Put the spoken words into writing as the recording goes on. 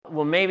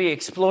will maybe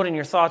explode in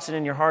your thoughts and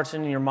in your hearts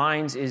and in your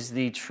minds is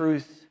the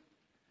truth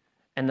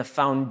and the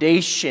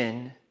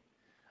foundation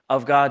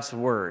of God's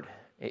Word.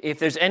 If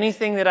there's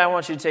anything that I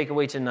want you to take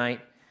away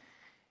tonight,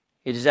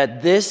 it is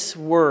that this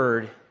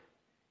Word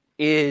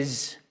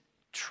is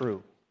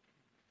true.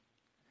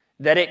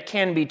 That it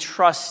can be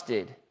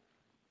trusted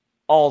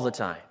all the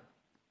time.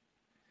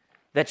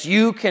 That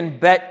you can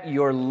bet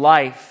your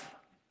life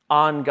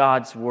on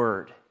God's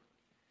Word.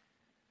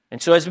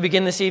 And so as we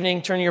begin this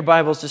evening, turn your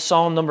Bibles to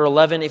Psalm number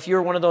 11. If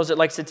you're one of those that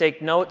likes to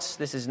take notes,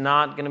 this is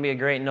not going to be a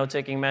great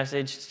note-taking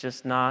message. It's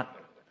just not.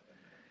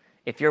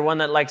 If you're one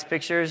that likes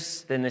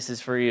pictures, then this is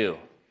for you.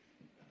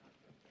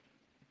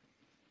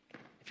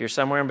 If you're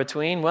somewhere in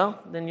between,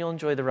 well, then you'll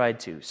enjoy the ride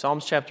too.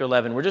 Psalms chapter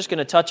 11. We're just going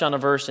to touch on a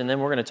verse, and then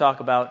we're going to talk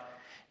about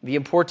the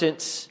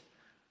importance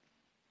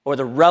or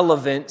the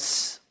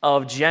relevance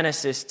of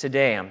Genesis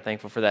today. I'm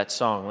thankful for that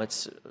song.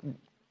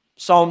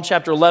 Psalm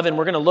chapter 11,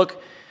 we're going to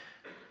look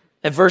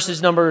at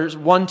verses numbers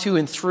 1, 2,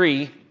 and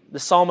 3. The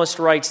psalmist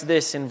writes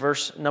this in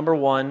verse number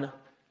 1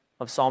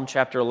 of Psalm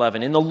chapter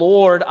 11. In the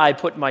Lord I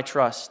put my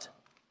trust.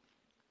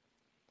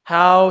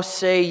 How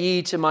say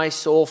ye to my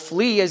soul,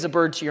 flee as a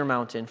bird to your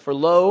mountain? For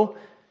lo,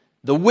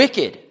 the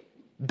wicked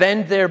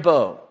bend their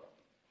bow.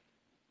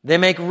 They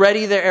make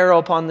ready their arrow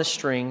upon the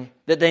string,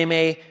 that they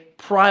may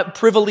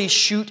privily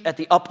shoot at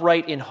the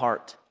upright in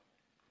heart.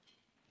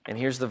 And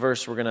here's the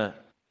verse we're going to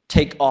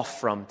take off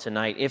from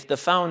tonight. If the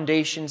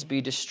foundations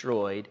be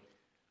destroyed,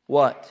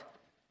 what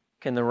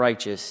can the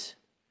righteous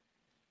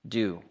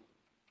do?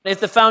 If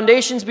the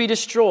foundations be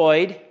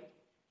destroyed,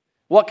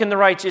 what can the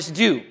righteous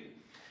do?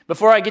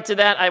 Before I get to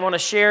that, I want to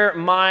share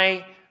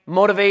my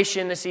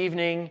motivation this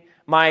evening,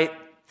 my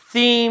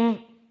theme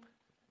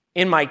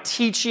in my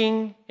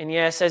teaching. And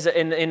yes,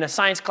 in a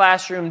science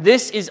classroom,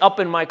 this is up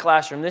in my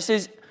classroom.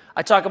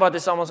 I talk about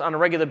this almost on a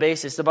regular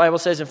basis. The Bible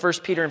says in 1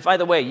 Peter, and by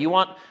the way, you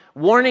want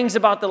warnings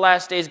about the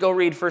last days, go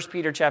read 1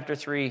 Peter chapter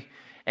 3,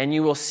 and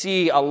you will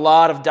see a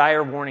lot of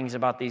dire warnings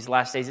about these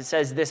last days. It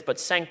says this, but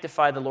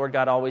sanctify the Lord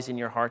God always in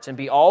your hearts, and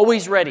be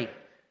always ready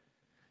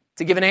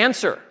to give an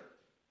answer.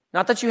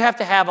 Not that you have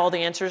to have all the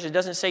answers. It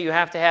doesn't say you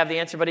have to have the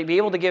answer, but be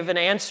able to give an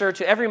answer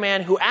to every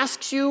man who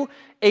asks you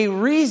a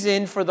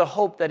reason for the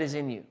hope that is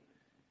in you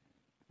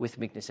with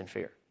meekness and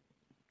fear.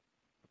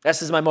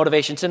 This is my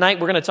motivation. Tonight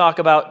we're going to talk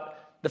about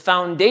the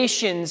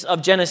foundations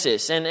of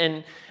Genesis.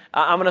 And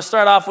I'm going to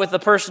start off with a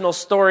personal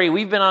story.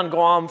 We've been on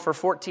Guam for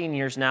 14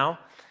 years now.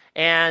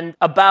 And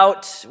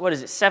about,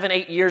 7,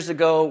 8 years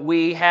ago,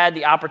 we had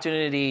the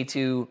opportunity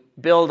to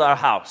build our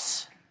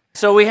house.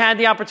 So we had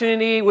the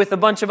opportunity with a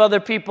bunch of other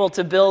people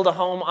to build a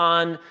home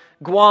on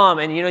Guam.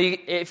 And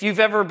if you've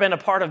ever been a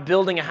part of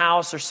building a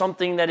house or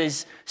something that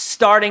is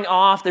starting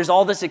off, there's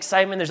all this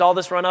excitement, there's all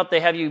this run up.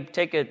 They have you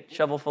take a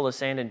shovel full of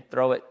sand and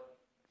throw it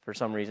for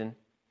some reason.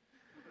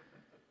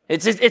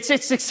 It's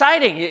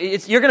exciting.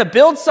 You're going to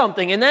build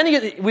something, and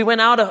then we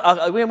went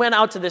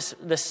out to this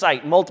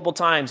site multiple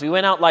times. We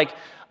went out like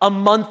a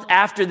month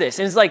after this,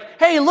 and it's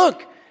like, hey,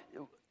 look,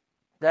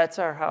 that's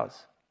our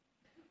house.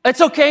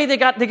 It's okay. They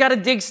got to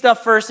dig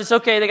stuff first. It's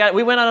okay.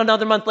 We went out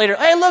another month later.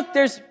 Hey, look,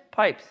 there's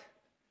pipes,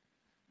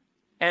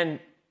 and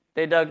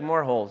they dug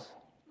more holes.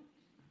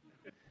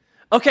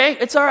 Okay,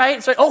 it's all right.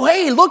 It's like, oh,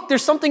 hey, look,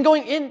 there's something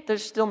going in.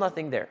 There's still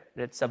nothing there.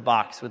 It's a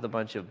box with a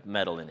bunch of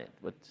metal in it.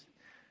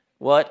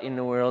 What in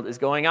the world is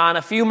going on?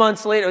 A few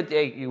months later,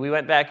 we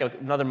went back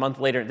another month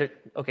later.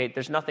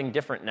 There's nothing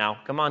different now.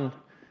 Come on,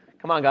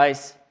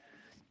 guys.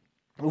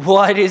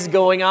 What is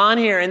going on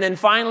here? And then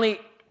finally,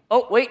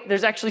 oh, wait,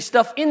 there's actually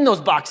stuff in those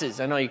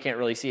boxes. I know you can't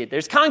really see it.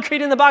 There's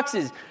concrete in the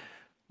boxes.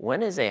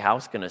 When is a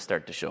house going to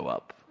start to show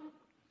up?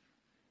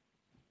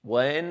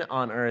 When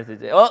on earth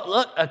is it? Oh,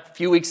 look, a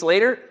few weeks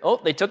later,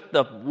 they took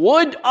the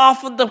wood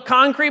off of the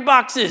concrete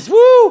boxes.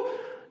 Woo!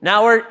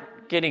 Now we're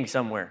getting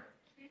somewhere.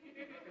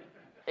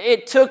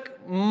 It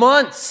took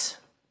months.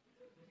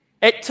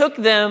 It took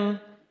them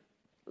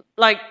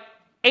like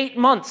 8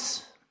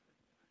 months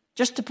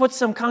just to put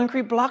some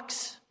concrete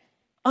blocks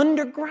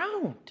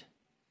underground.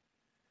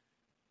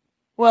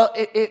 Well,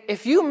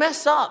 if you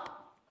mess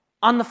up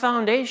on the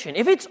foundation,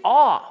 if it's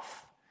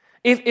off,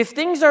 if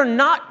things are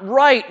not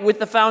right with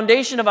the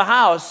foundation of a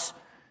house,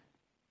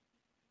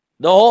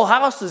 the whole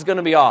house is going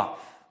to be off,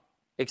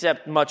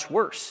 except much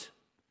worse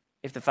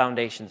if the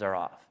foundations are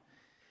off.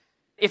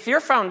 If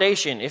the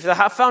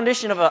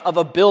foundation of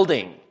a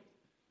building,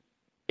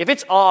 if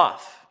it's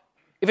off,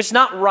 if it's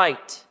not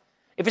right,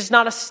 if it's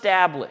not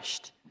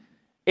established,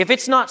 if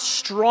it's not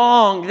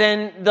strong,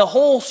 then the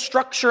whole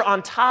structure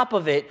on top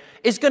of it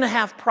is going to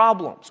have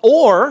problems.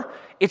 Or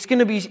it's going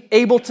to be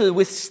able to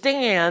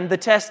withstand the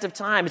test of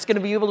time. It's going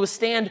to be able to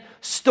withstand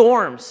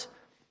storms,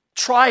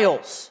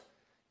 trials,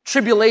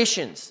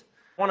 tribulations.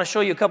 I want to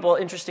show you a couple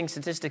of interesting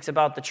statistics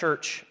about the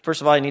church.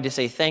 First of all, I need to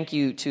say thank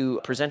you to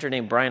a presenter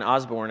named Brian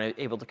Osborne. I was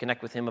able to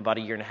connect with him about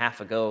 1.5 years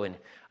ago, and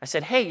I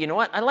said, hey, you know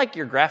what? I like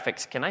your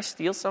graphics. Can I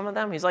steal some of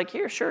them? He's like,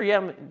 here, sure,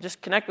 yeah,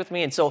 just connect with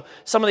me. And so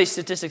some of these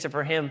statistics are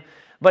for him.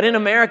 But in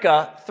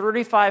America,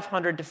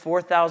 3,500 to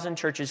 4,000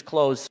 churches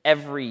close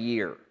every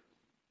year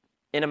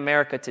in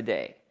America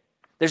today.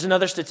 There's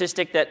another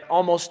statistic that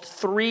almost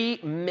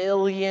 3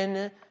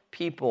 million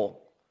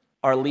people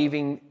are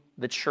leaving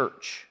the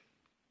church.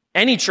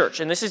 Any church.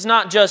 And this is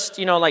not just,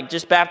 like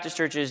just Baptist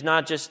churches,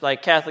 not just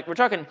like Catholic. We're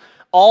talking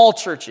all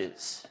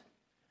churches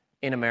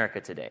in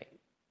America today.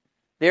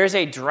 There's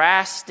a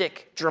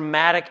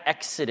dramatic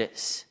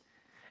exodus.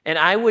 And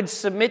I would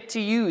submit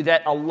to you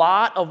that a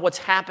lot of what's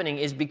happening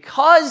is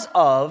because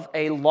of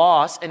a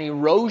loss and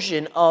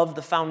erosion of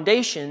the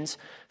foundations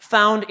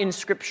found in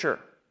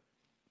Scripture.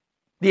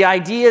 The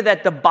idea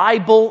that the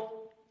Bible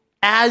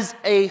as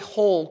a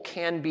whole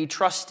can be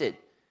trusted.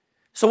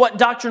 So what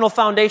doctrinal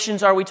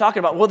foundations are we talking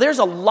about? Well, there's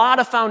a lot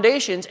of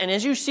foundations, and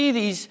as you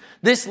see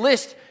this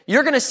list,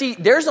 you're going to see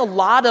there's a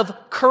lot of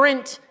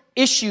current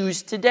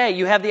issues today.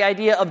 You have the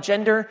idea of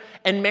gender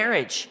and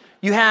marriage.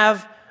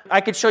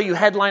 I could show you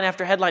headline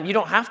after headline. You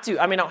don't have to.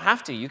 I don't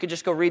have to. You could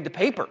just go read the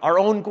paper, our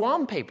own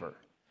Guam paper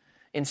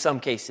in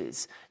some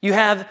cases. You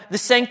have the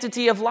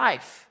sanctity of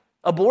life,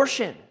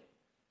 abortion,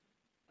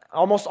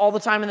 almost all the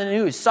time in the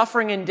news,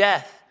 suffering and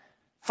death,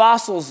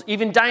 fossils,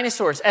 even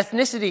dinosaurs,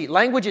 ethnicity,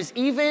 languages,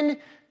 even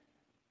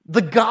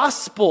the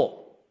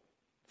gospel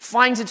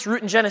finds its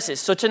root in Genesis.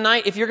 So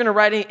tonight, if you're going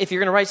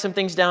to write some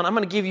things down, I'm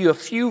going to give you a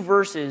few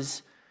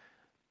verses.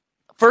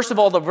 First of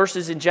all, the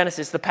verses in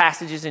Genesis, the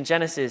passages in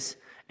Genesis,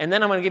 and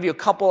then I'm going to give you a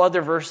couple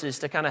other verses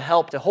to kind of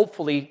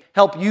hopefully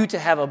help you to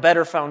have a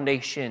better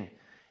foundation.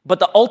 But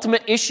the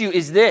ultimate issue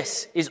is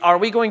this, are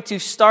we going to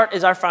start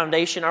as our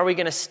foundation? Are we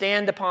going to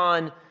stand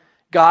upon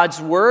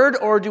God's word,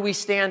 or do we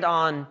stand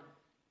on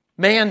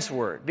man's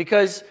word?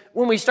 Because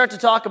when we start to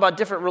talk about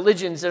different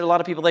religions, there are a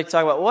lot of people like to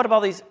talk about, what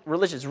about these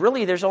religions?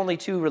 Really, there's only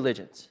two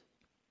religions.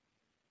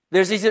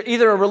 There's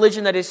either a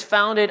religion that is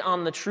founded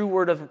on the true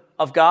word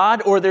of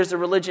God, or there's a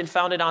religion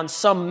founded on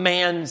some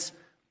man's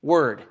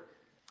word.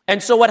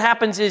 And so what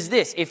happens is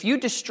this, if you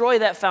destroy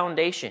that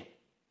foundation,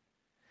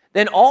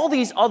 then all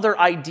these other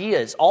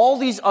ideas, all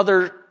these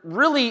other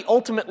really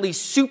ultimately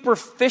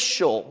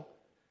superficial,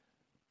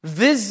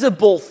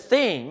 visible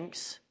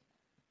things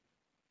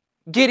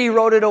get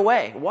eroded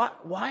away.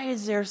 Why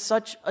is there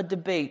such a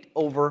debate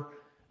over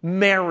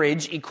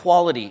marriage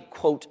equality,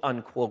 quote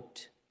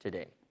unquote,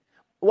 today?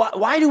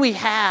 Why do we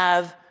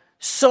have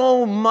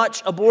so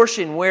much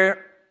abortion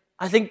where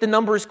I think the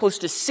number is close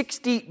to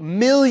 60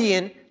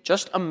 million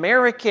just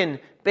American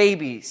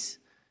babies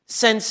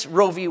since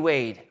Roe v.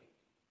 Wade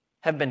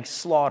have been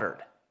slaughtered?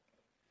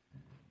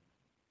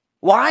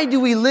 Why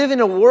do we live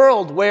in a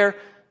world where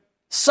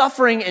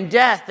suffering and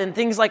death and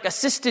things like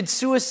assisted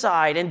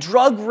suicide and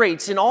drug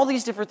rates and all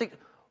these different things,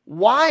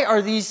 why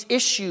are these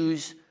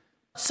issues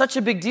such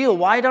a big deal?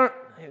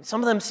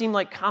 Some of them seem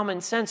like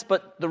common sense,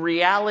 but the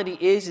reality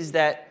is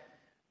that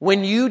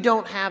when you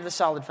don't have the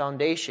solid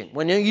foundation,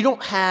 when you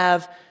don't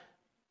have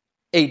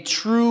a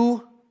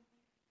true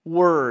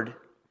word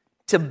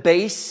to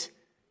base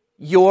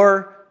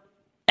your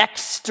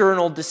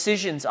external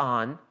decisions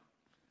on,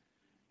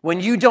 when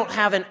you don't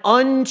have an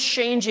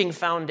unchanging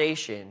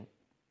foundation,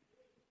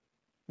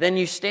 then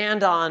you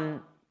stand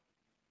on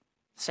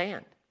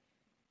sand.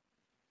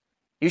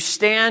 You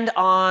stand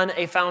on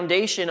a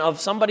foundation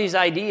of somebody's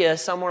idea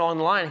somewhere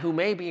online who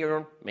may be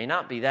or may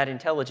not be that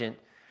intelligent,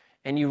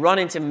 and you run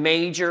into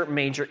major,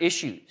 major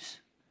issues.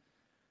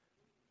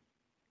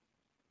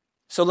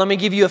 So let me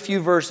give you a few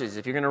verses.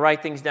 If you're going to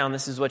write things down,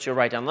 this is what you'll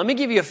write down. Let me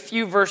give you a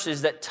few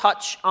verses that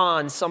touch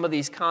on some of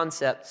these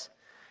concepts.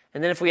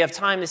 And then if we have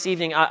time this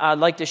evening, I'd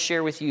like to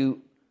share with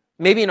you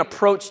maybe an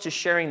approach to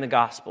sharing the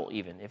gospel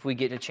even, if we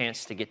get a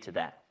chance to get to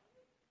that.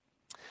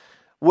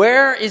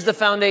 Where is the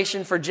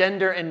foundation for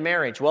gender and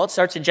marriage? Well, it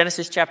starts in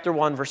Genesis chapter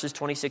 1, verses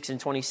 26 and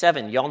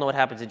 27. You all know what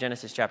happens in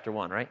Genesis chapter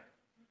 1, right?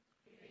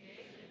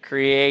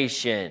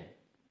 Creation.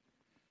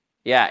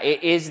 Yeah,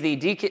 it is the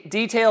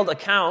detailed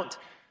account.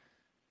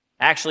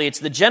 Actually, it's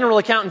the general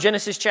account in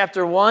Genesis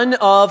chapter 1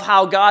 of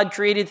how God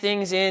created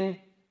things in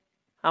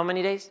how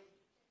many days?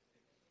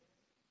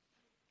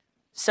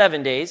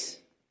 7 days.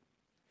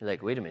 You're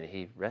like, wait a minute,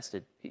 he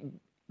rested.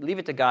 Leave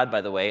it to God,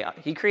 by the way.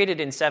 He created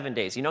in 7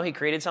 days. You know he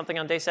created something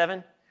on day 7?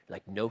 You're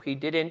like, no, he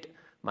didn't.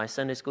 My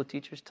Sunday school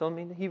teachers told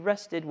me that he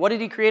rested. What did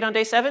he create on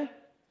day 7?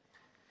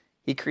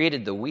 He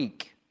created the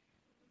week.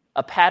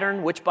 A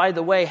pattern which, by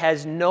the way,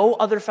 has no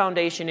other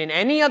foundation in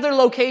any other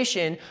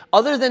location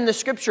other than the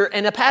Scripture,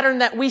 and a pattern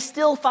that we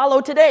still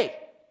follow today.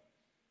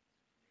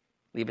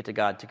 Leave it to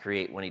God to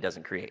create when he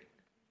doesn't create.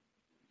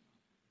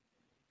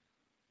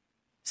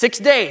 6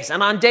 days.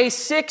 And on day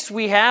 6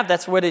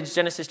 that's what it's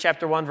Genesis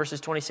chapter 1, verses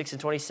 26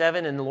 and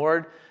 27. And the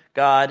Lord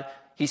God,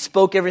 he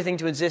spoke everything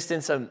to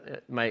existence.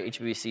 My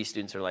HBC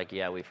students are like,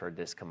 yeah, we've heard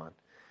this. Come on.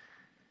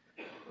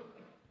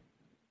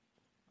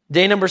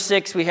 Day number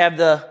 6, we have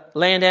the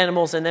land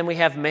animals, and then we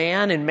have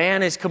man. And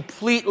man is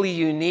completely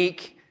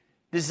unique,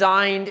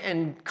 designed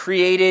and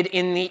created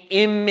in the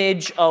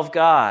image of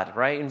God,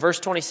 right? In verse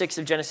 26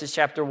 of Genesis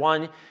chapter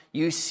 1,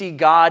 you see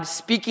God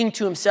speaking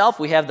to himself.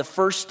 We have the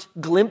first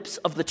glimpse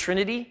of the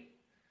Trinity.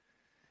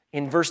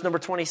 In verse number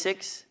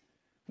 26,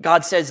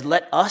 God says,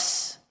 let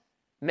us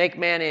make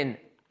man in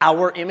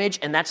our image.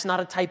 And that's not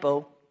a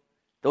typo.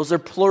 Those are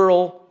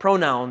plural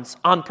pronouns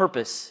on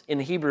purpose in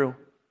the Hebrew.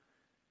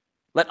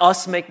 Let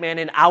us make man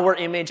in our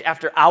image,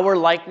 after our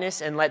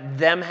likeness, and let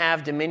them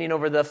have dominion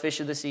over the fish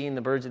of the sea and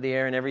the birds of the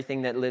air and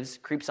everything that lives,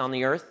 creeps on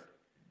the earth.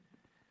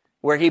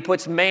 Where he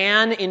puts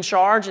man in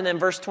charge, and then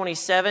verse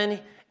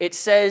 27, it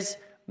says,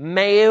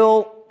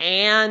 male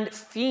and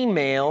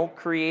female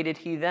created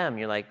he them.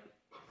 You're like,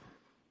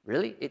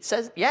 really? It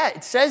says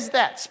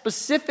that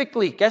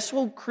specifically. Guess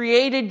who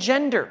created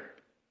gender?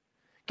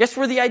 Guess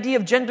where the idea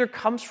of gender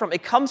comes from?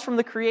 It comes from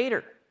the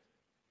Creator.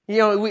 You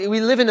know,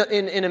 we live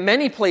in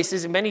many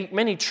places, in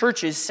many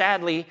churches,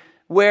 sadly,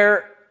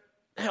 where,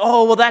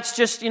 that's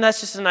just a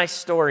nice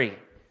story.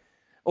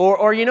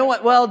 Or you know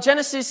what? Well,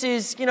 Genesis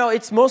is,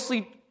 it's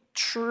mostly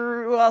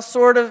true,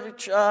 sort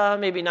of,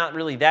 maybe not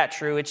really that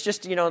true. It's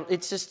just,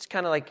 it's just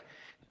kind of like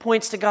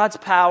points to God's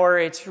power.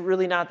 It's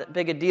really not that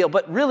big a deal.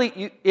 But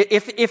really,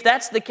 if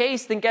that's the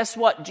case, then guess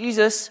what?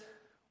 Jesus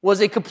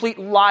was a complete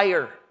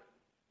liar.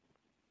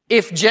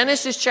 If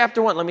Genesis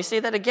chapter 1, let me say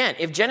that again.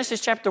 If Genesis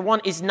chapter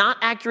 1 is not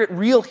accurate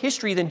real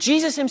history, then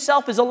Jesus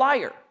himself is a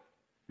liar.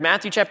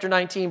 Matthew chapter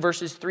 19,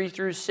 verses 3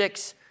 through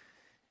 6.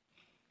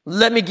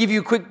 Let me give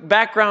you a quick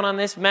background on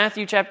this.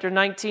 Matthew chapter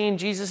 19,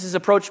 Jesus is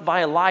approached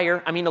by a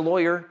lawyer.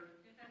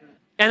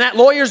 And that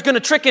lawyer's going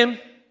to trick him.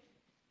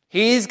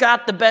 We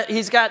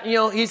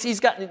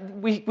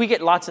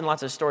get lots and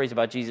lots of stories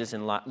about Jesus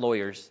and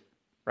lawyers,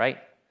 right?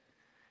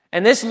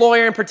 And this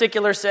lawyer in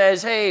particular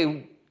says,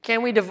 hey,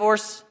 can we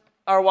divorce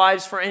our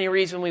wives for any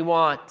reason we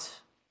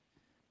want?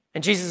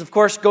 And Jesus, of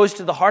course, goes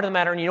to the heart of the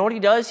matter. And you know what he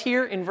does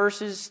here in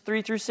verses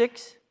 3 through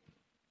 6?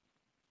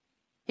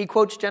 He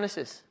quotes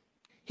Genesis.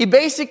 He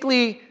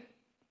basically,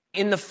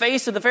 in the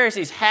face of the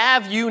Pharisees,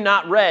 have you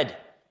not read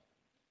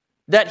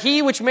that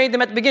he which made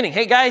them at the beginning?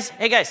 Hey guys,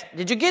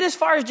 did you get as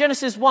far as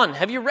Genesis 1?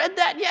 Have you read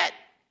that yet?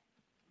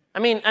 I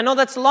mean, I know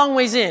that's a long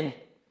ways in.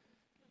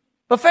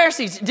 But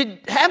Pharisees,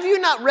 have you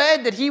not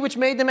read that he which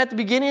made them at the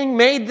beginning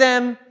made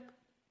them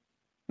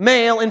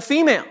male and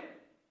female?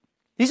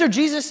 These are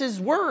Jesus'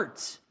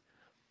 words.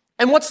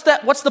 And what's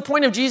the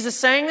point of Jesus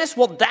saying this?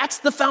 Well, that's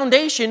the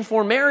foundation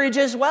for marriage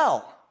as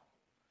well.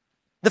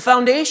 The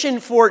foundation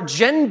for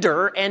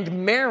gender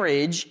and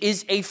marriage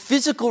is a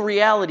physical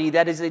reality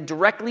that is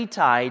directly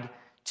tied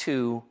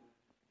to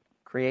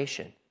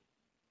creation.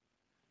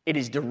 It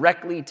is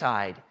directly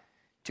tied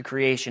to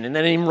creation. And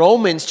then in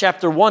Romans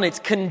chapter 1, it's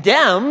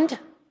condemned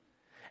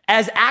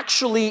as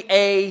actually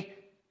a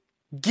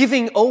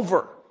giving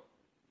over.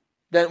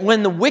 That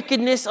when the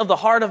wickedness of the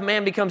heart of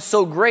man becomes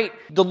so great,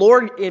 the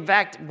Lord, in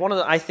fact,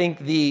 I think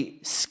the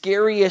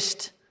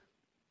scariest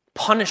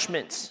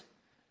punishments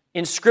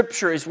in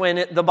Scripture is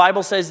when the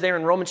Bible says there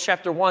in Romans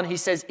chapter 1, he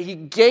says he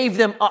gave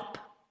them up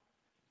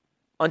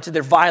unto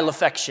their vile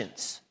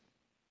affections.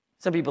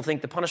 Some people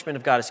think the punishment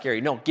of God is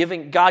scary. No,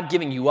 God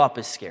giving you up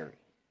is scary.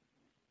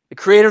 The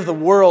creator of the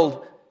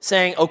world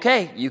saying,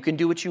 okay, you can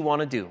do what you want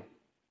to do.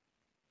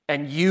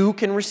 And you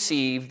can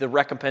receive the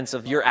recompense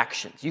of your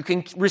actions. You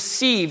can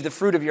receive the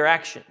fruit of your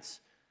actions.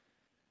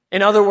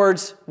 In other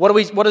words, what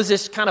does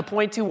this kind of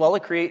point to? Well,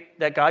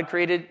 that God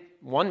created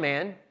one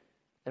man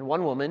and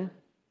one woman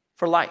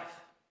for life.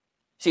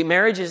 See,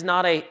 marriage is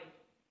not a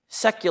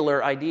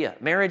secular idea.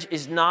 Marriage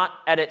is not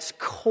at its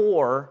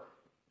core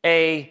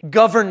a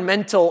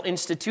governmental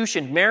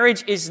institution.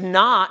 Marriage is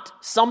not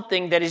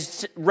something that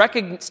is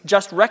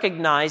just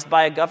recognized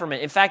by a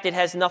government. In fact, it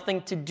has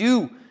nothing to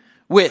do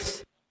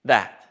with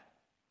that.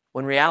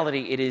 When in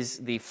reality, it is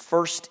the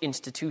first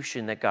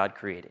institution that God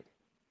created.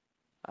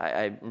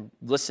 I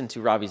listen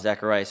to Ravi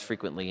Zacharias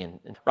frequently, and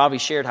Ravi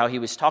shared how he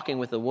was talking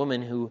with a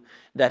woman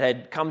that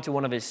had come to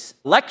one of his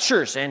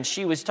lectures, and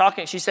she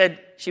said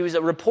she was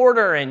a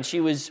reporter, and she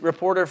was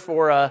reporter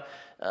for a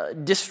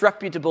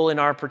disreputable, in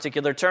our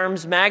particular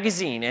terms,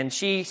 magazine, and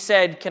she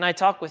said, can I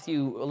talk with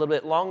you a little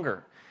bit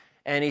longer?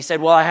 And he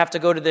said, well, I have to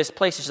go to this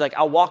place. She's like,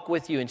 I'll walk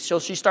with you. And so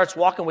she starts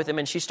walking with him,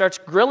 and she starts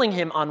grilling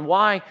him on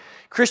why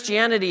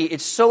Christianity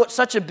is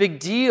such a big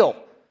deal.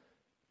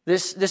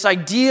 This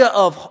idea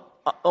of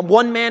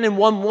one man and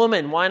one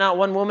woman. Why not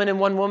one woman and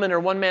one woman, or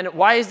one man?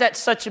 Why is that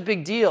such a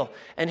big deal?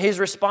 And his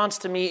response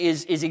to me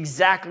is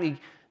exactly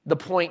the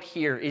point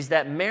here, is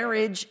that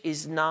marriage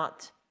is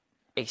not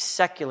a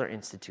secular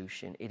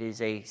institution. It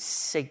is a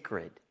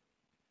sacred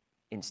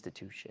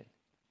institution.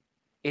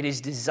 It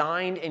is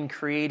designed and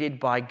created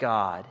by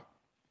God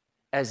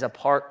as a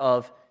part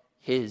of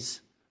His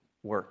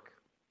work.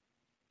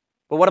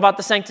 But what about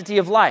the sanctity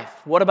of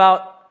life? What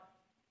about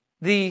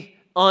the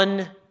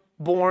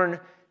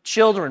unborn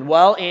children?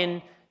 Well,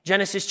 in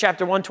Genesis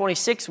chapter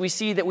 1:26, we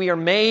see that we are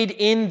made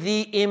in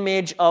the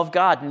image of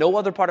God. No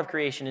other part of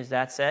creation is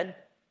that said.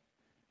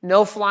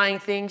 No flying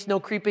things,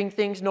 no creeping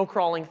things, no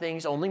crawling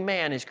things. Only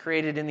man is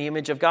created in the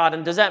image of God.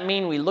 And does that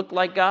mean we look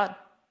like God?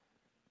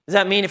 Does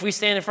that mean if we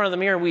stand in front of the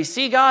mirror and we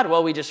see God?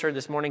 Well, we just heard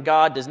this morning,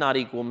 God does not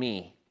equal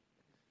me.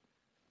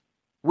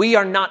 We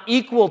are not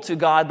equal to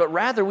God, but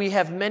rather we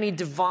have many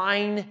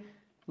divine-like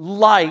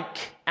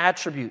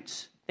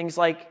attributes. Things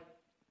like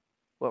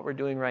what we're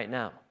doing right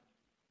now.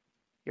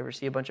 You ever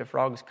see a bunch of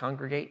frogs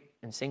congregate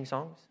and sing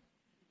songs?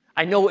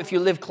 I know if you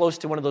live close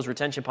to one of those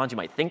retention ponds, you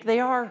might think they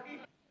are,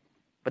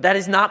 but that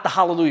is not the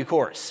Hallelujah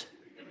chorus.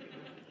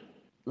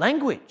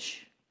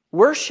 Language,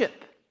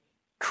 worship,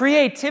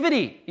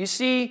 creativity. You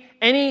see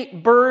any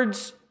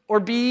birds or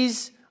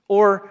bees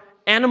or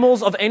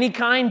animals of any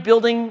kind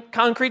building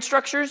concrete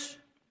structures?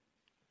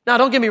 Now,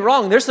 don't get me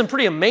wrong. There's some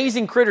pretty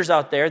amazing critters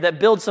out there that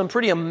build some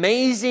pretty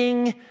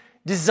amazing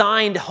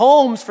designed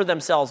homes for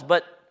themselves,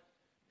 but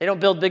they don't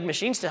build big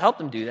machines to help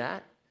them do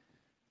that.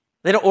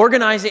 They don't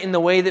organize it in the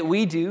way that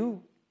we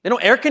do. They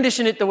don't air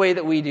condition it the way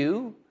that we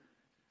do.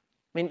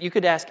 I mean, you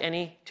could ask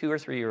any 2 or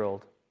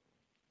 3-year-old,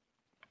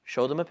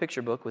 show them a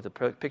picture book with a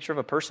picture of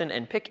a person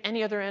and pick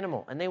any other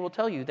animal, and they will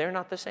tell you they're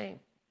not the same.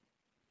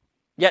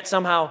 Yet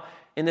somehow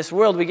in this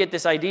world we get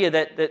this idea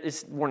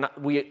that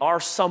we are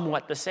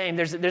somewhat the same.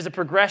 There's a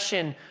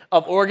progression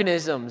of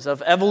organisms,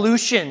 of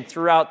evolution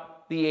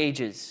throughout the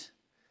ages.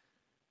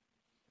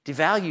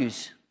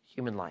 Devalues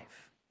human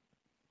life,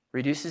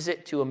 reduces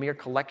it to a mere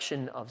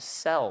collection of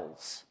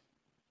cells.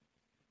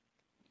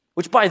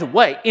 Which, by the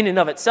way, in and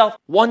of itself,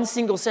 one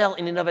single cell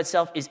in and of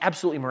itself is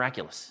absolutely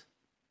miraculous.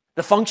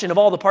 The function of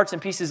all the parts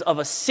and pieces of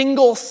a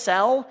single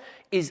cell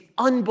is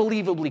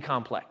unbelievably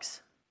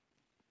complex.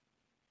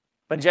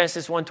 But in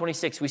Genesis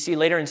 1:26, we see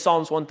later in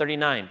Psalms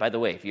 139, by the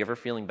way, if you're ever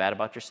feeling bad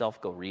about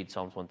yourself, go read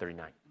Psalms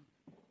 139.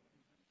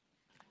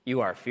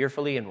 You are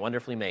fearfully and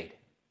wonderfully made.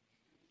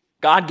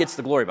 God gets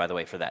the glory, by the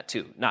way, for that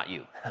too, not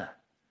you.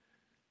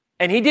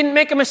 And he didn't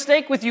make a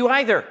mistake with you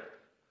either.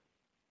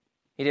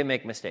 He didn't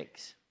make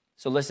mistakes.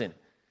 So listen,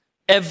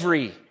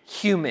 every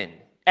human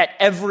at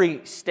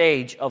every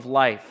stage of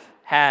life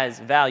has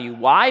value.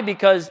 Why?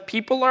 Because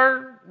people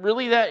are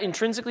really that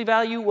intrinsically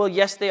value? Well,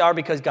 yes, they are,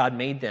 because God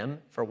made them,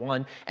 for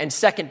one. And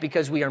second,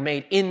 because we are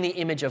made in the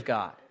image of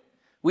God.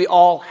 We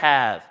all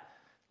have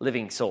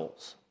living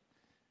souls.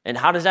 And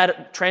how does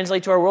that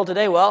translate to our world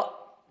today? Well,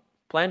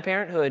 Planned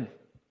Parenthood,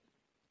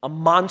 a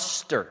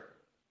monster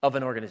of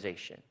an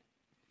organization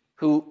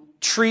who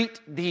treat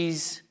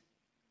these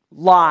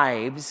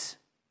lives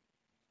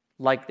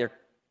like they're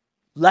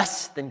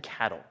less than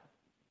cattle.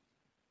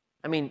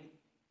 I mean,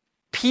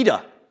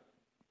 PETA,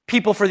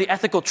 People for the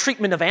Ethical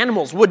Treatment of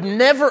Animals, would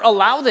never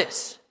allow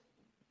this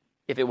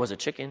if it was a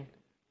chicken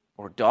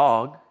or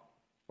dog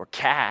or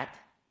cat.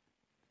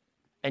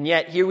 And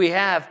yet here we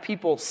have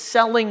people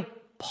selling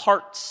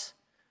parts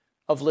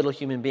of little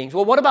human beings.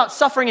 Well, what about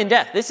suffering and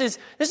death? This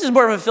is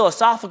more of a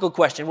philosophical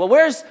question. Well,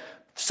 where's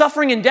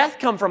suffering and death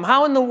come from?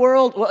 How in the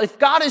world? Well, if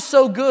God is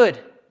so good,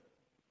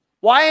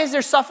 why is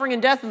there suffering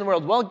and death in the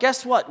world? Well,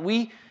 guess what?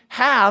 We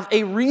have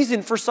a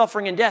reason for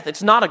suffering and death.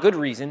 It's not a good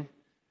reason.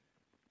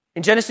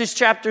 In Genesis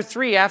chapter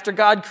 3, after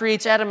God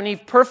creates Adam and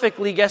Eve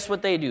perfectly, guess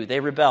what they do? They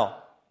rebel.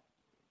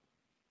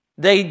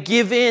 They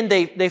give in.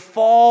 They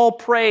fall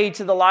prey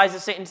to the lies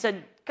of Satan and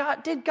said,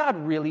 did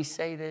God really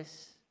say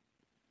this?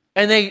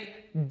 And they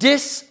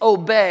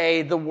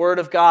disobey the word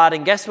of God.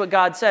 And guess what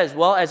God says?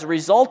 Well, as a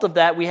result of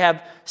that, we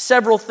have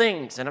several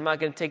things. And I'm not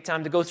going to take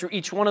time to go through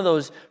each one of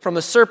those, from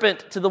the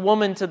serpent to the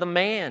woman to the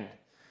man.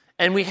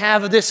 And we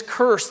have this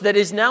curse that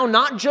is now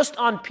not just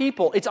on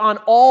people, it's on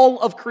all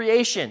of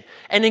creation.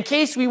 And in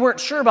case we weren't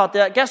sure about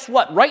that, guess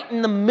what? Right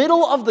in the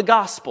middle of the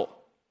gospel,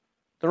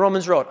 the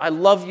Romans Road. I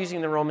love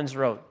using the Romans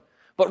Road.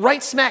 But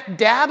right smack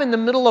dab in the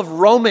middle of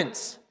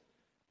Romans,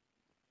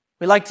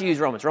 we like to use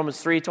Romans. Romans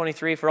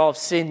 3:23, for all have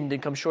sinned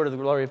and come short of the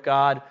glory of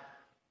God.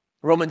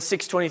 Romans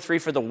 6:23,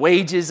 for the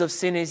wages of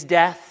sin is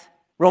death.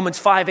 Romans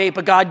 5:8,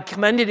 but God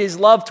commended his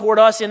love toward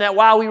us in that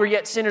while we were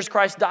yet sinners,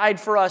 Christ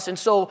died for us. And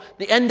so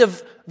the end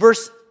of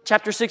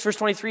chapter 6, verse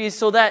 23 is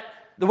so that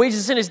the wages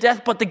of sin is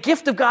death, but the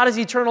gift of God is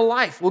eternal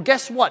life. Well,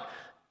 guess what?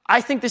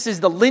 I think this is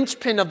the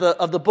linchpin of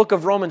the book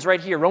of Romans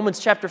right here. Romans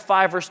chapter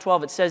 5, verse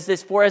 12, it says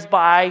this, for as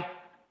by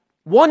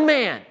one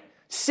man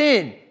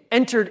sin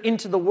entered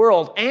into the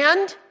world,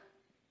 and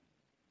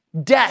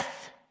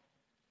death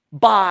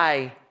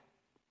by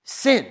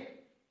sin.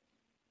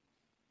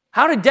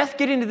 How did death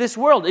get into this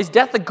world? Is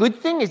death a good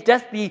thing? Is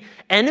death the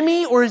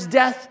enemy? Or is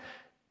death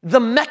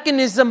the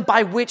mechanism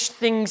by which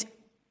things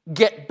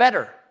get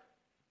better?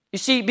 You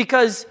see,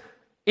 because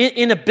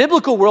in a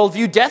biblical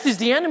worldview, death is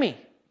the enemy.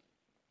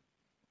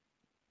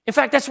 In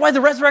fact, that's why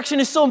the resurrection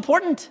is so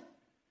important.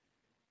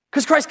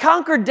 Because Christ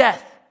conquered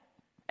death.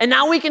 And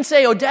now we can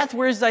say, oh, death,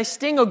 where is thy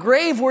sting? Oh,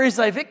 grave, where is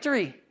thy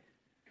victory?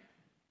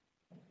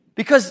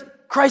 Because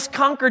Christ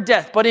conquered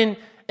death. But in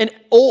an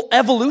old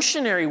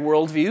evolutionary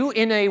worldview,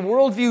 in a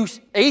worldview,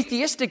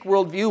 atheistic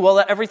worldview,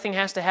 well, everything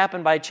has to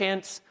happen by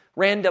chance,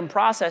 random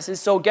processes.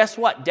 So guess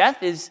what?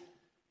 Death is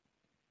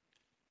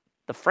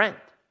the friend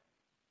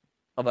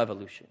of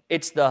evolution.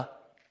 It's the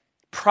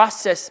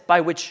process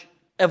by which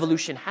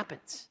evolution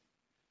happens.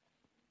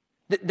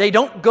 They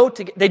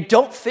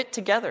don't fit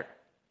together.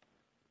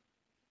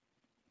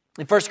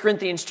 In 1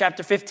 Corinthians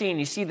chapter 15,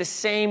 you see the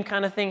same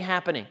kind of thing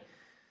happening.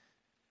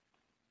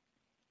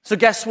 So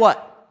guess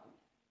what?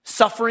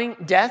 Suffering,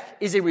 death,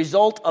 is a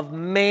result of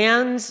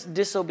man's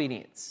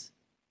disobedience.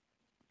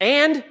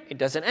 And it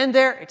doesn't end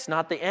there. It's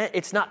not the end.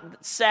 It's not the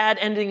sad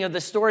ending of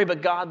the story,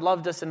 but God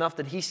loved us enough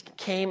that he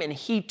came and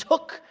he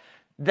took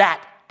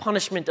that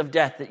punishment of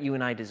death that you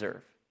and I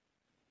deserve.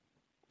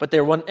 But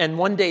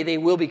one day they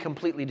will be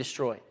completely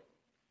destroyed.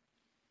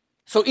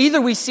 So either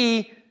we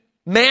see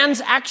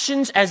man's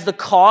actions as the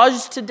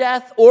cause to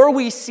death, or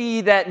we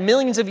see that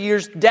millions of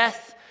years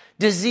death,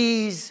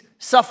 disease,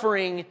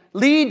 suffering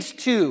leads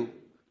to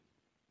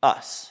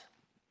us.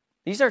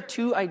 These are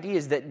two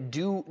ideas that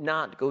do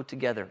not go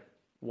together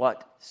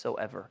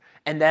whatsoever,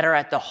 and that are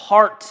at the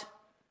heart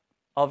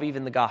of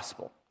even the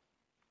gospel.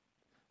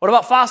 What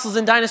about fossils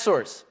and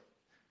dinosaurs?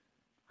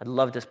 I'd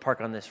love to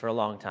park on this for a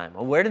long time.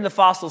 Well, where did the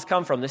fossils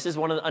come from? This is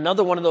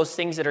another one of those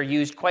things that are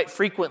used quite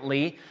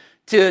frequently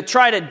to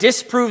try to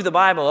disprove the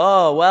Bible.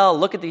 Oh, well,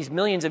 look at these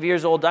millions of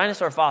years old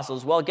dinosaur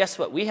fossils. Well, guess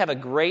what? We have a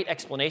great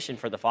explanation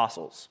for the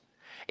fossils.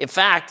 In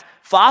fact,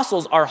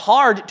 fossils are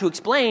hard to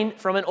explain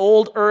from an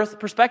old earth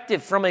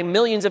perspective, from a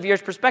millions of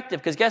years perspective,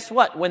 because guess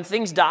what? When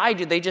things die,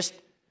 do they just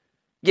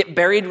get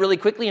buried really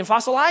quickly and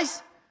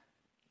fossilize?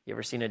 You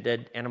ever seen a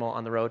dead animal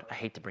on the road? I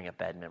hate to bring up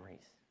bad memories.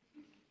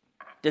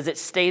 Does it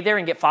stay there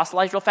and get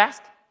fossilized real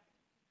fast?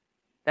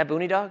 That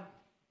boonie dog?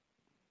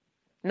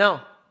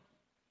 No.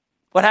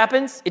 What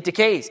happens? It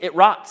decays. It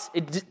rots.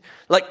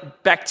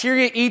 Like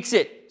bacteria eats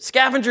it.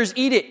 Scavengers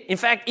eat it. In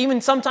fact,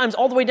 even sometimes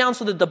all the way down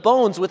so that the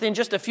bones, within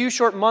just a few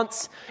short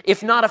months,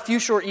 if not a few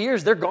short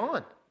years, they're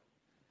gone.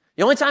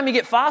 The only time you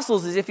get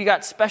fossils is if you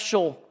got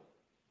special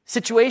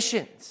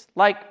situations,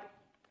 like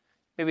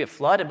maybe a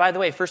flood. And by the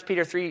way, 1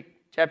 Peter 3,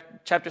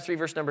 chapter 3,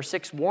 verse number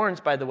 6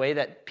 warns, by the way,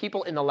 that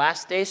people in the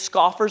last days,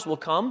 scoffers will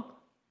come.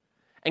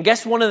 And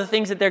guess one of the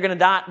things that they're going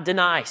to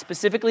deny?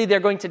 Specifically, they're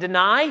going to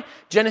deny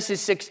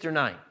Genesis 6 through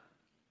 9,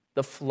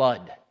 the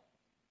flood.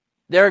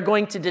 They're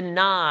going to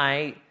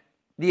deny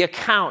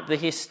the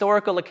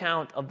historical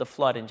account of the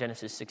flood in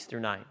Genesis 6 through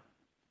 9.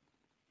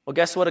 Well,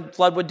 guess what a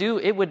flood would do?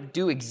 It would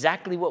do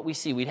exactly what we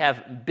see. We'd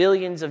have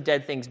billions of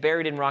dead things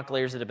buried in rock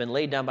layers that have been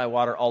laid down by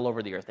water all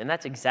over the earth. And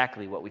that's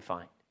exactly what we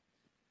find.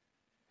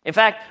 In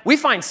fact, we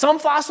find some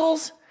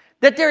fossils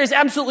that there is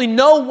absolutely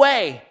no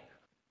way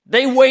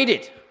they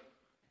waited.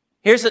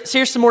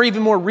 Here's some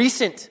even more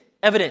recent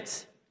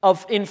evidence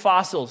in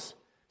fossils.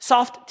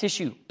 Soft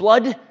tissue,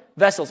 blood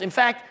vessels. In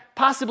fact,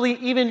 possibly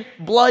even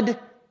blood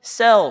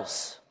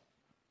cells.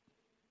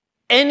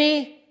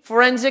 Any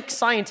forensic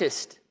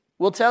scientist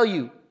will tell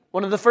you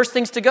one of the first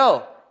things to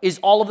go is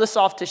all of the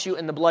soft tissue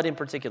and the blood in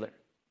particular.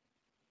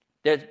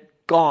 They're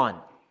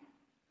gone.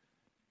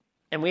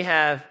 And we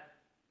have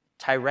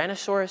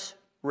Tyrannosaurus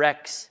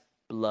Rex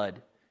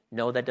blood.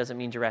 No, that doesn't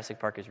mean Jurassic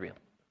Park is real.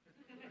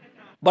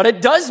 But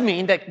it does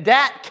mean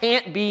that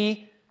can't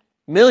be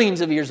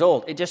millions of years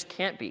old. It just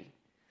can't be.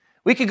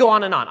 We could go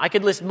on and on. I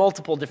could list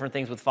multiple different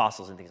things with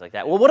fossils and things like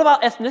that. Well, what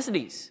about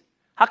ethnicities?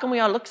 How come we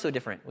all look so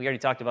different? We already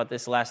talked about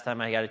this last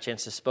time I got a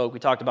chance to speak. We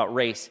talked about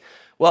race.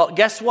 Well,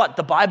 guess what?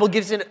 The Bible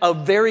gives it a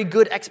very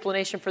good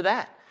explanation for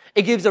that.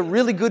 It gives a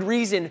really good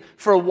reason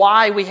for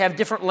why we have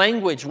different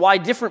language, why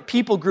different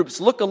people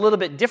groups look a little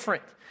bit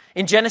different.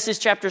 In Genesis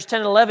chapters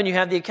 10 and 11, you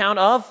have the account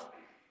of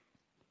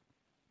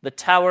the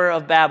Tower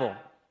of Babel.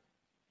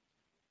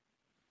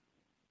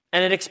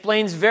 And it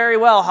explains very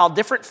well how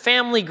different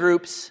family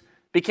groups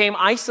became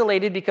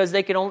isolated because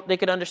they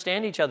could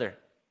understand each other.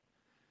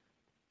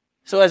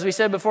 So as we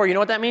said before, you know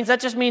what that means?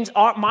 That just means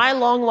my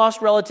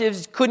long-lost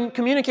relatives couldn't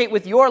communicate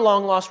with your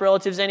long-lost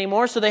relatives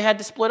anymore, so they had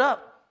to split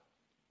up.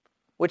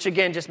 Which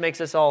again just makes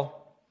us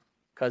all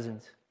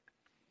cousins.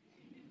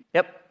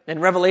 Yep.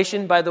 And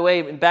Revelation, by the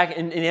way, back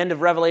in the end of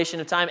Revelation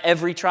of time,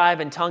 every tribe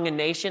and tongue and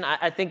nation,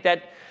 I think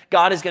that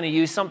God is going to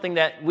use something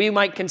that we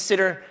might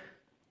consider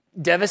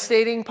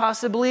devastating,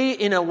 possibly,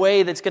 in a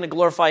way that's going to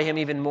glorify Him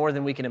even more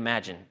than we can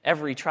imagine.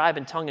 Every tribe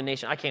and tongue and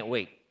nation. I can't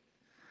wait.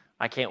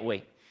 I can't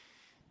wait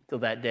till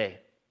that day.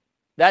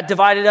 That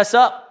divided us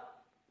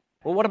up.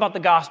 Well, what about the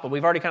gospel?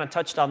 We've already kind of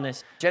touched on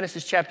this.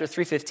 Genesis chapter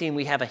 3:15,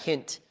 we have a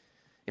hint.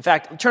 In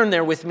fact, turn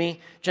there with me.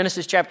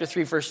 Genesis chapter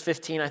 3, verse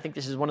 15. I think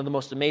this is one of the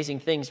most amazing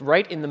things.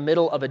 Right in the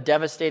middle of a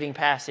devastating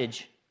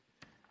passage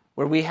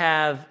where we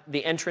have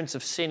the entrance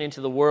of sin into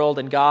the world,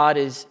 and God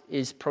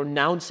is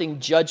pronouncing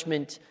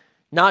judgment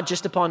not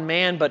just upon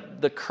man,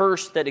 but the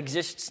curse that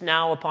exists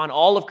now upon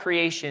all of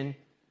creation,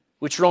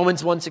 which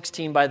Romans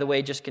 1:16, by the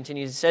way, just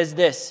continues. It says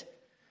this.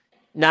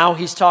 Now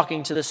he's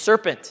talking to the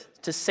serpent,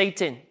 to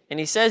Satan. And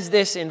he says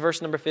this in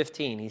verse number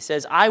 15. He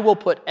says, I will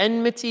put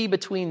enmity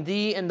between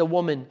thee and the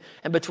woman,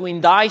 and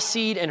between thy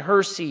seed and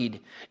her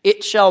seed.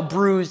 It shall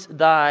bruise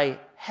thy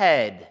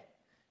head,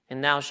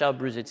 and thou shalt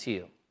bruise its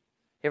heel.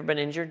 You ever been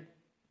injured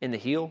in the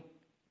heel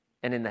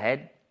and in the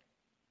head?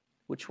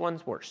 Which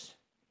one's worse?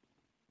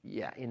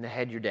 Yeah, in the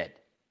head, you're dead.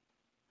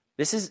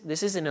 This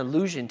is an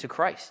allusion to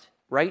Christ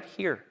right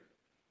here.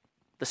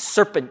 The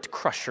serpent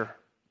crusher.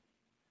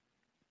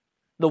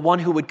 The one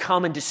who would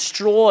come and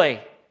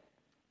destroy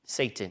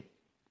Satan.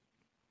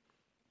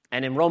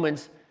 And in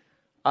Romans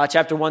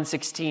chapter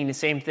 1:16, the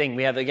same thing.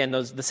 We have, again,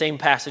 the same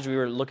passage we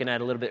were looking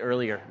at a little bit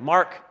earlier.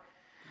 Mark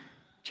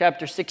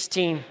chapter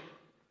 16,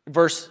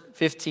 verse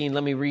 15.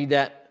 Let me read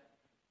that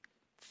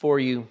for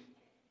you. It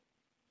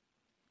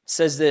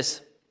says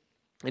this.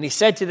 And he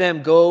said to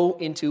them, go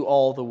into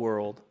all the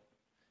world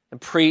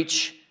and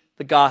preach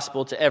the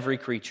gospel to every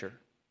creature.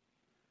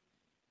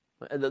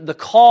 The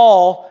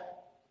call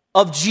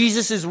of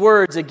Jesus'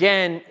 words,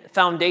 again,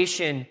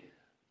 foundation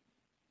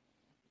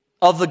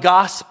of the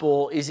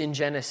gospel is in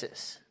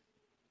Genesis.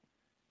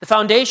 The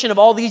foundation of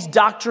all these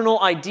doctrinal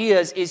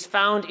ideas is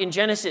found in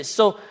Genesis.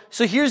 So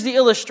here's the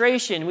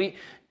illustration.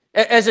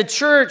 As a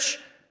church,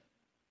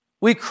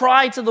 we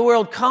cry to the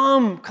world,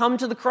 come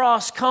to the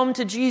cross, come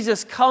to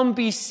Jesus, come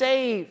be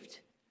saved.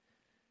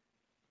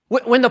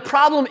 When the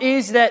problem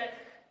is that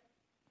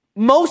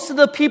most of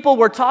the people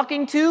we're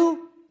talking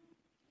to,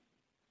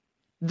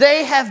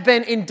 they have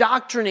been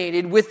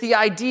indoctrinated with the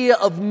idea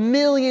of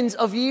millions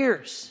of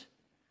years.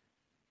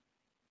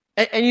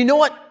 And you know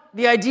what?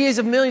 The ideas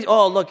of millions,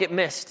 oh, look, it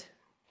missed.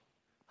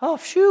 Oh,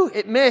 phew,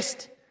 it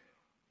missed.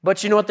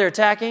 But you know what they're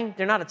attacking?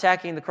 They're not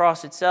attacking the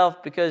cross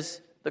itself, because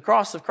the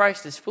cross of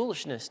Christ is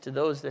foolishness to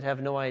those that have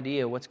no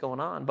idea what's going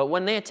on. But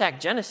when they attack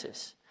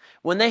Genesis,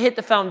 when they hit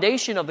the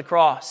foundation of the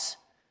cross,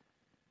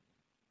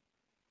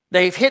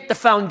 they've hit the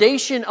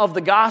foundation of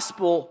the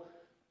gospel,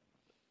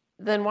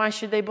 then why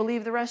should they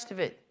believe the rest of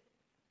it?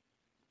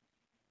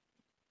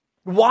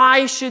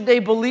 Why should they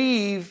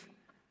believe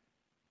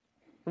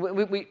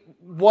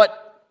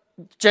what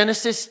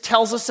Genesis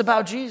tells us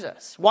about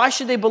Jesus? Why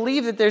should they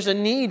believe that there's a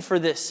need for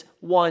this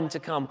one to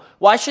come?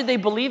 Why should they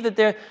believe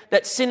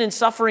that sin and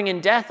suffering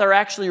and death are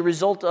actually a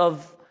result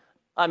of,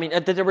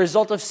 that they're a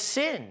result of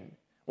sin?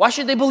 Why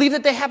should they believe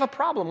that they have a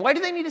problem? Why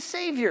do they need a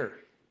Savior?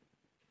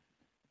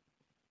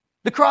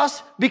 The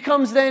cross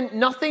becomes then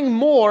nothing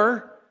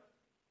more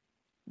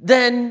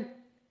than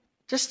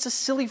just a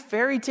silly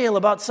fairy tale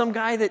about some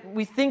guy that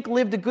we think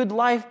lived a good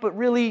life, but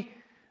really,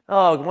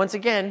 once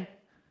again,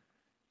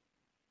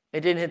 it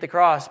didn't hit the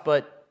cross,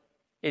 but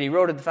it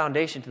eroded the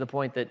foundation to the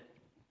point that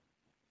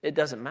it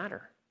doesn't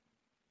matter.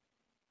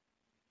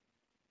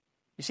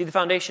 You see, the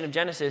foundation of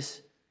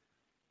Genesis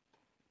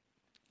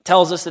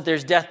tells us that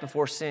there's death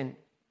before sin,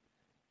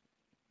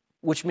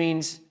 which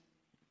means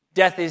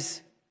death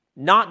is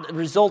not the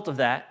result of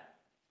that.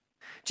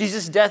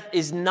 Jesus' death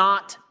is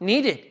not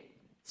needed.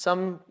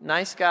 Some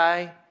nice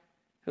guy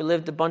who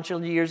lived a bunch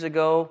of years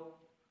ago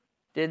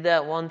did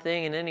that one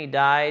thing and then he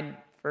died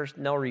for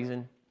no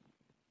reason.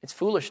 It's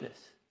foolishness.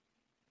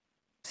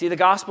 See, the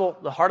gospel,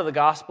 the heart of the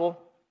gospel,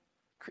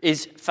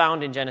 is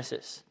found in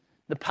Genesis.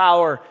 The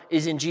power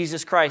is in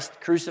Jesus Christ,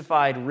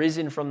 crucified,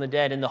 risen from the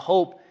dead. And the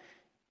hope,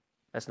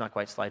 that's not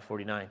quite slide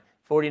 49,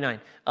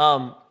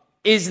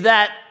 is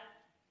that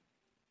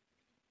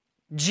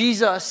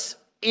Jesus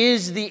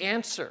is the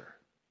answer.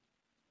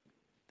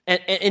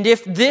 And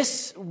if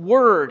this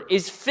word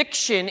is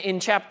fiction in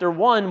chapter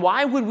 1,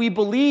 why would we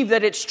believe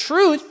that it's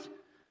truth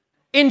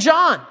in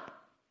John?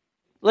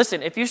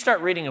 Listen, if you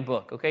start reading a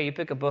book, okay, you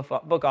pick a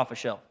book off a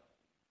shelf,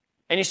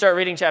 and you start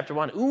reading chapter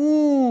 1,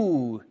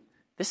 ooh,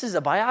 this is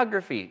a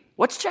biography.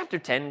 What's chapter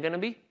 10 going to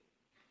be?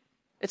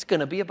 It's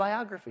going to be a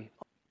biography.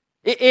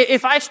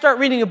 If I start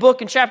reading a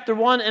book in chapter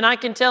 1, and I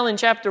can tell in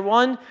chapter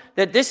 1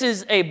 that this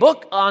is a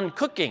book on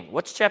cooking,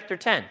 what's chapter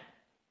 10?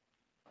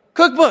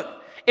 Cookbook.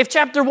 If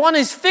chapter 1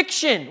 is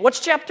fiction, what's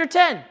chapter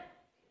 10?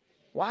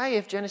 Why,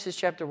 if Genesis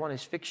chapter 1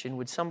 is fiction,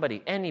 would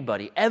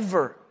anybody,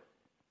 ever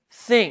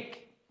think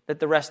that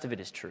the rest of it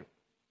is true?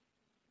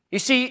 You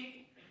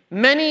see,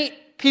 many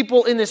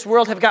people in this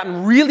world have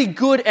gotten really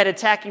good at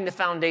attacking the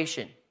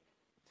foundation.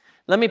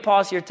 Let me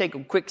pause here, take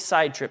a quick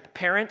side trip.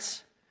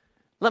 Parents,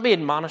 let me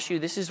admonish you.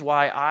 This is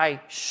why I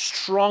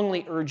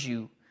strongly urge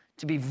you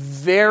to be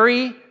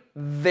very,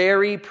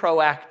 very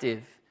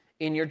proactive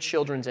in your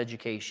children's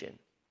education.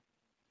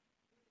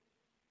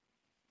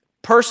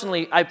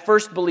 Personally, I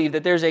first believe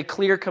that there's a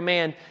clear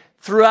command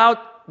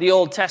throughout the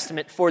Old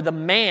Testament for the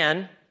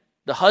man,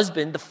 the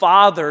husband, the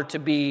father, to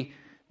be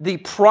the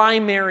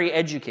primary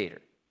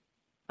educator.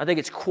 I think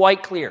it's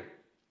quite clear.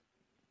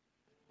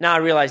 Now I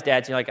realize,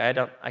 dads, you're like,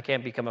 I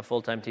can't become a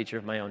full-time teacher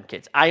of my own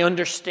kids. I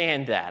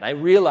understand that. I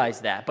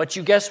realize that. But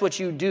you guess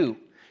what you do?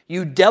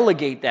 You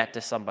delegate that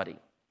to somebody.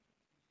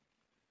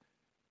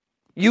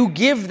 You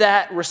give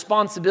that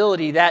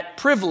responsibility, that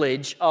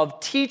privilege of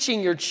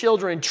teaching your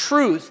children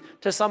truth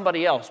to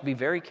somebody else. Be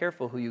very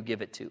careful who you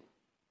give it to.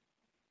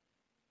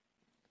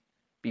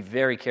 Be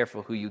very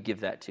careful who you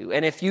give that to.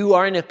 And if you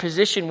are in a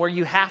position where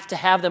you have to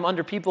have them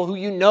under people who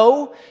you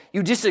know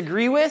you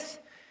disagree with,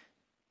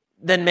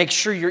 then make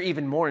sure you're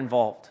even more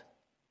involved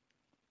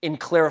in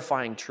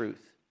clarifying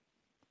truth.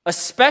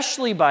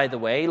 Especially, by the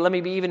way, let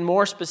me be even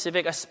more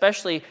specific,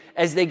 especially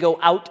as they go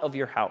out of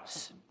your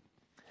house.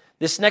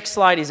 This next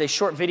slide is a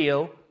short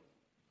video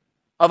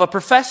of a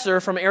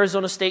professor from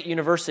Arizona State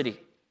University.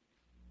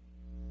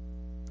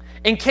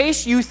 In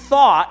case you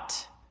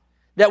thought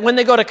that when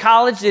they go to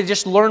college, they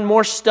just learn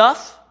more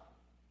stuff,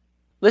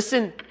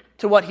 listen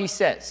to what he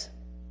says.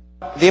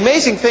 The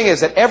amazing thing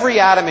is that every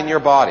atom in your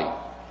body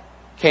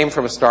came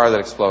from a star that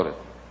exploded.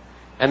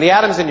 And the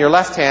atoms in your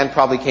left hand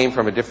probably came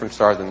from a different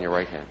star than your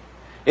right hand.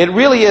 It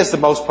really is the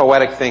most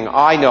poetic thing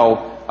I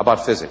know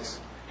about physics.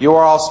 You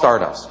are all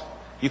stardust.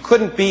 You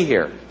couldn't be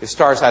here if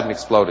stars hadn't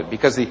exploded,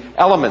 because the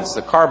elements,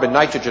 the carbon,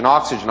 nitrogen,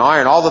 oxygen,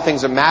 iron, all the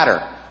things that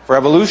matter for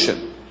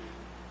evolution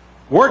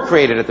weren't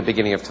created at the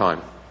beginning of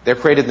time. They're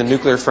created in the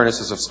nuclear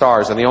furnaces of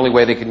stars, and the only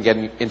way they can get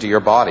into your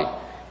body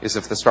is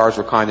if the stars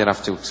were kind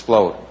enough to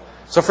explode.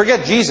 So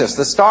forget Jesus.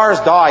 The stars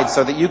died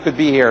so that you could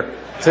be here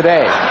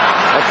today.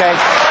 Okay?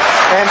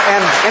 And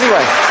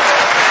anyway,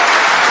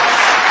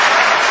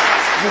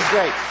 this is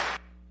great.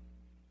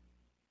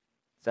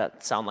 Does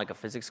that sound like a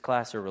physics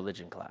class or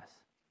religion class?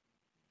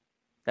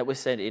 That was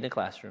said in a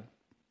classroom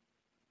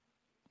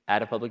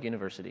at a public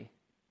university.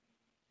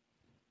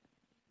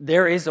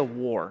 There is a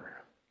war.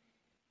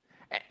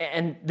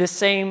 And the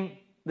same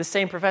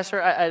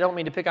professor, I don't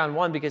mean to pick on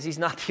one because he's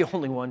not the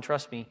only one,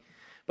 trust me.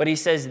 But he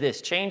says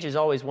this: change is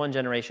always one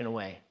generation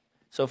away.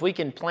 So if we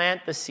can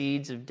plant the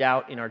seeds of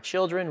doubt in our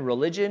children,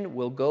 religion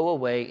will go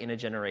away in a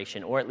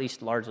generation, or at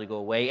least largely go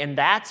away. And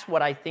that's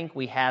what I think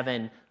we have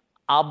an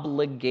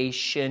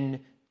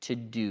obligation to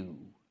do.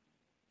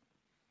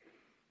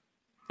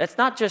 That's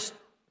not just,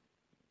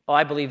 oh,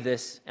 I believe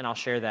this and I'll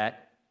share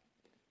that.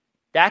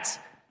 That's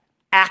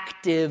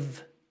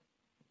active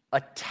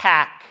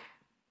attack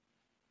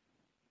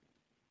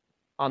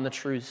on the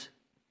truths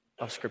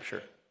of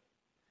Scripture.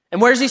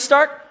 And where does he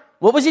start?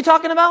 What was he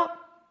talking about?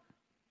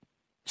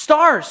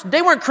 Stars.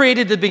 They weren't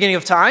created at the beginning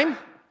of time.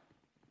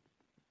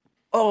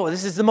 Oh,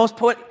 this is the most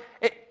poetic.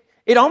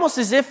 It almost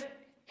as if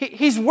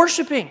he's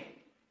worshiping.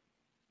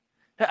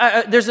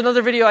 There's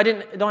another video I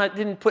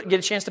didn't get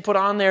a chance to put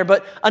on there,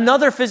 but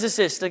another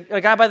physicist, a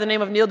guy by the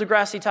name of Neil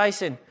deGrasse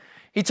Tyson,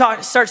 he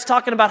starts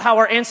talking about how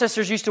our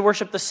ancestors used to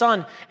worship the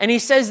sun, and he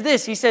says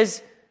this. He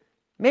says,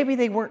 maybe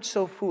they weren't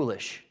so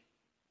foolish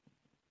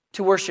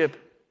to worship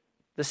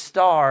the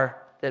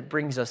star that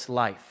brings us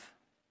life.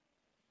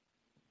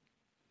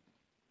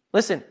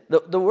 Listen,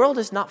 the world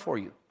is not for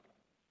you.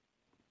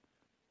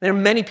 There are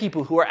many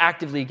people who are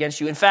actively against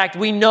you. In fact,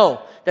 we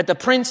know that the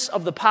prince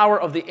of the power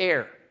of the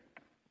air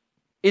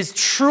is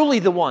truly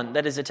the one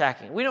that is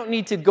attacking. We don't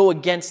need to go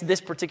against this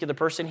particular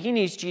person. He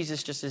needs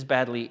Jesus just as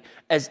badly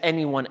as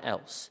anyone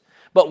else.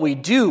 But we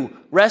do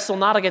wrestle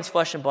not against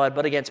flesh and blood,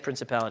 but against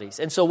principalities.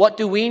 And so what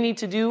do we need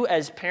to do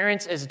as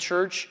parents, as a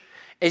church,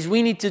 is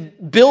we need to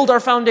build our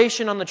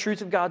foundation on the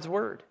truth of God's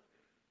Word.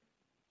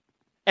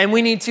 And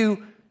we need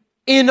to,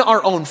 in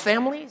our own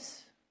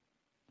families,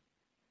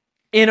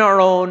 in our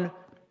own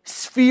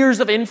spheres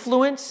of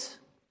influence,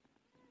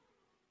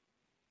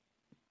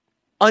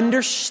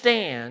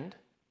 understand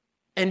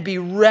and be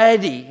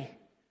ready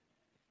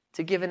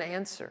to give an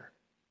answer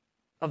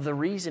of the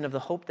reason of the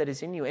hope that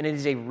is in you. And it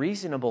is a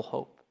reasonable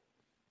hope.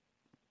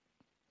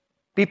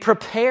 Be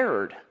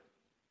prepared.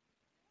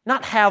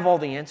 Not have all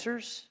the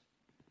answers,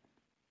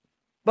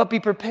 but be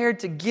prepared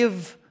to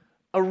give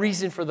a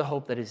reason for the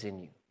hope that is in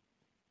you.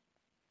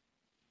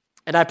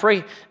 And I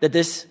pray that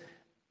this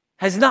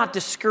has not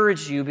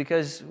discouraged you,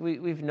 because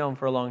we've known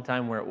for a long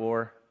time we're at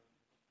war.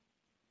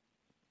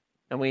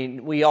 And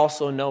we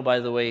also know, by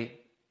the way,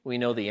 we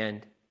know the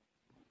end.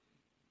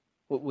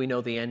 We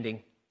know the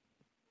ending.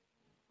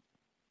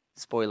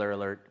 Spoiler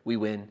alert, we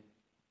win.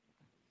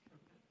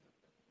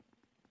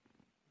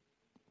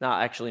 No,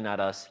 actually not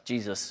us.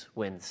 Jesus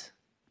wins.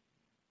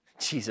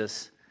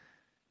 Jesus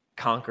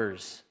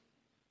conquers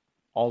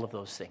all of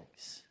those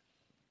things.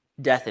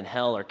 Death and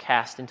hell are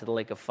cast into the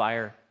lake of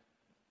fire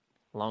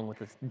along with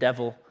the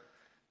devil.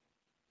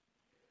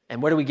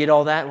 And where do we get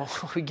all that?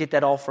 Well, we get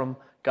that all from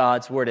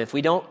God's Word. If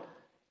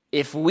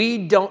we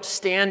don't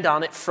stand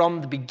on it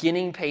from the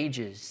beginning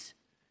pages,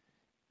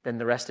 then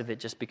the rest of it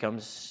just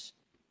becomes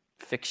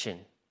fiction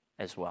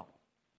as well.